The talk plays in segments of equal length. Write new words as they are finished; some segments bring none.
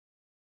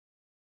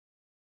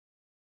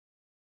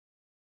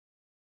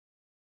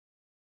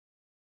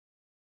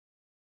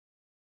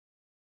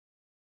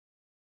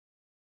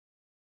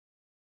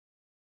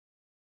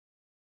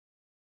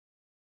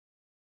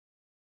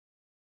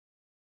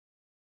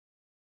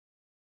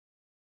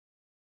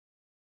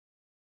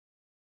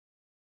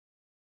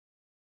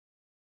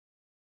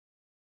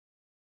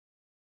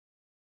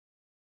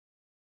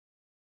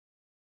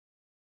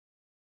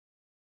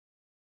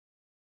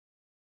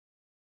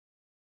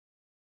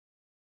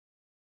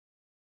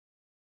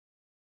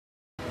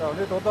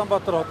Өнөөдөр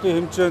Улаанбаатар хотын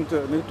хэмжээнд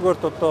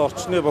нэгдүгээрт одоо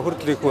орчны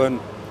бохирдол их байна.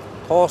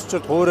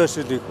 Тоосчд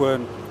хуурайшил их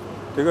байна.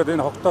 Тэгээд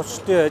энэ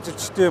хогтовчдын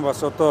ажилчдын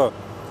бас одоо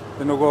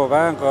энэ нөгөө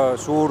байнга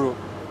шүүр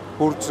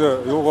хурц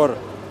юугаар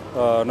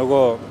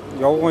нөгөө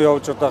явган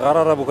явж одоо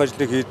гараараа бүх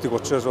ажлыг хийдэг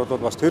учраас бол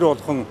бас тэр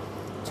болгон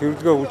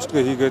цэвэрлэгээ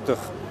үйлчлэгээ хийгээд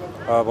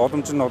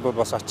боломж нь бол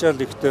бас ачаал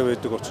ихтэй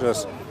байдаг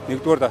учраас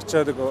нэгдүгээр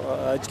ачаалыг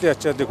ажлын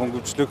ачаалыг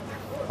хөнгөвчлөх,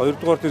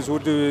 хоёрдугаар тийм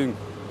сүүлийн үеийн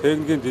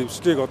техникийн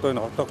дэвшлийг одоо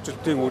энэ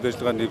хогтовчлтын үйл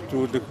ажиллагаа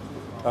нэвтрүүлэх,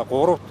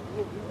 гуравт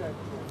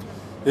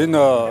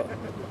энэ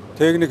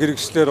техник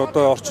хэрэгслэр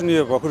одоо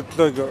орчны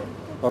бохирдлыг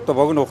одоо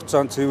богино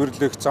хугацаанд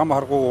цэвэрлэх, зам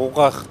харгуу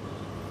угаах.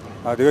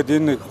 Тэгээд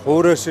энэ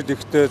хуурайшил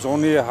ихтэй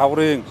зуны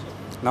хаврын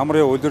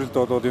намрын улиралд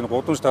бол энэ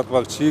гудамж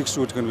талбайг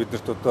чийгшүүлэх нь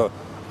биднэрт одоо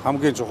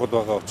хамгийн чухал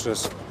байгаа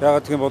учраас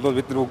яагаад гэх юм бол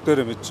бид нар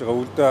бүгдээрээ мэдж байгаа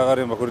үлдээ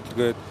агарын бохирдол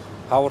гээд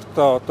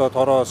хавартаа одоо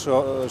тороо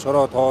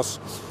шороо тоос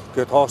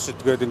гээд тоосд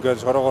гээд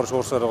ингээд шороогоор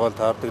шуурсаар байгаа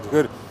таардаг.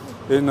 Тэгэхээр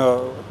энэ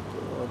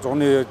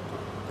зуны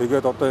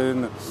тэгээд одоо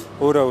энэ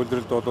өөрөө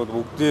улиралд бол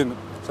бүгдийн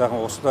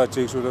сайхан услаа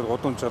чийгшүүлээд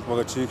гудамж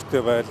талбайгаа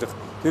чийгтэй байлгах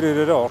тэр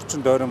хэрээрээ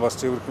орчин дойрон бас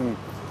цэвэрхэн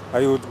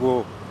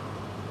аюулгүй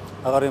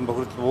агарын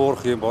бохирдол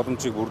уурах юм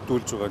боломжийг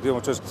бүрдүүлж байгаа. Тийм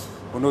учраас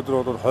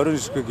өнөөдөр бол 20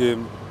 ширхэг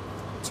юм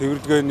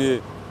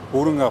цэвэрлэгээний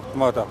бүрэн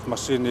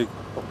автомашиныг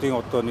хотын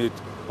одоо нийт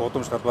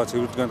гудамж талбай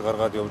цэвэрлэгээнд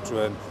гаргаад явж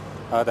байна.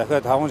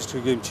 Дахиад 5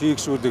 ширхэг юм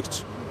чийгшүүлэгч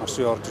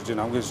машин орж иж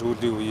хамгийн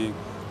сүүлийн үеийн.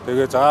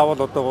 Тэгээ заавал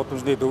одоо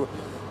гудамжны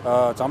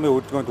замын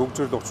хөдөлгөөнд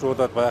хөгжрөл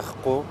учруулад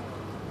байхгүй.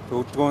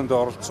 Хөдөлгөөнд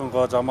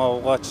оролцсонгоо замаа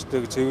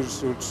угаачдаг,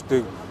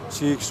 цэвэрлүүлждэг,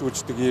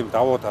 чийгшүүлждэг ийм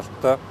давуу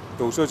талтай.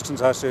 Өсөөж гисэн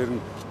цаашаа ирнэ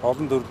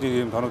олон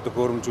төрлийн ийм тоног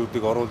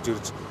төхөөрөмжүүдийг оруулж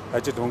ирж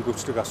ажил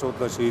хөнгөвчлөх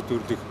асуудлаа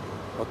шийдвэрлэх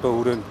одоо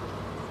хүрээнд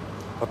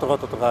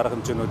тодорхой арга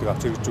хэмжээнүүдийг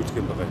авч хэрэгжүүлэх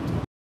юм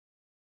байна.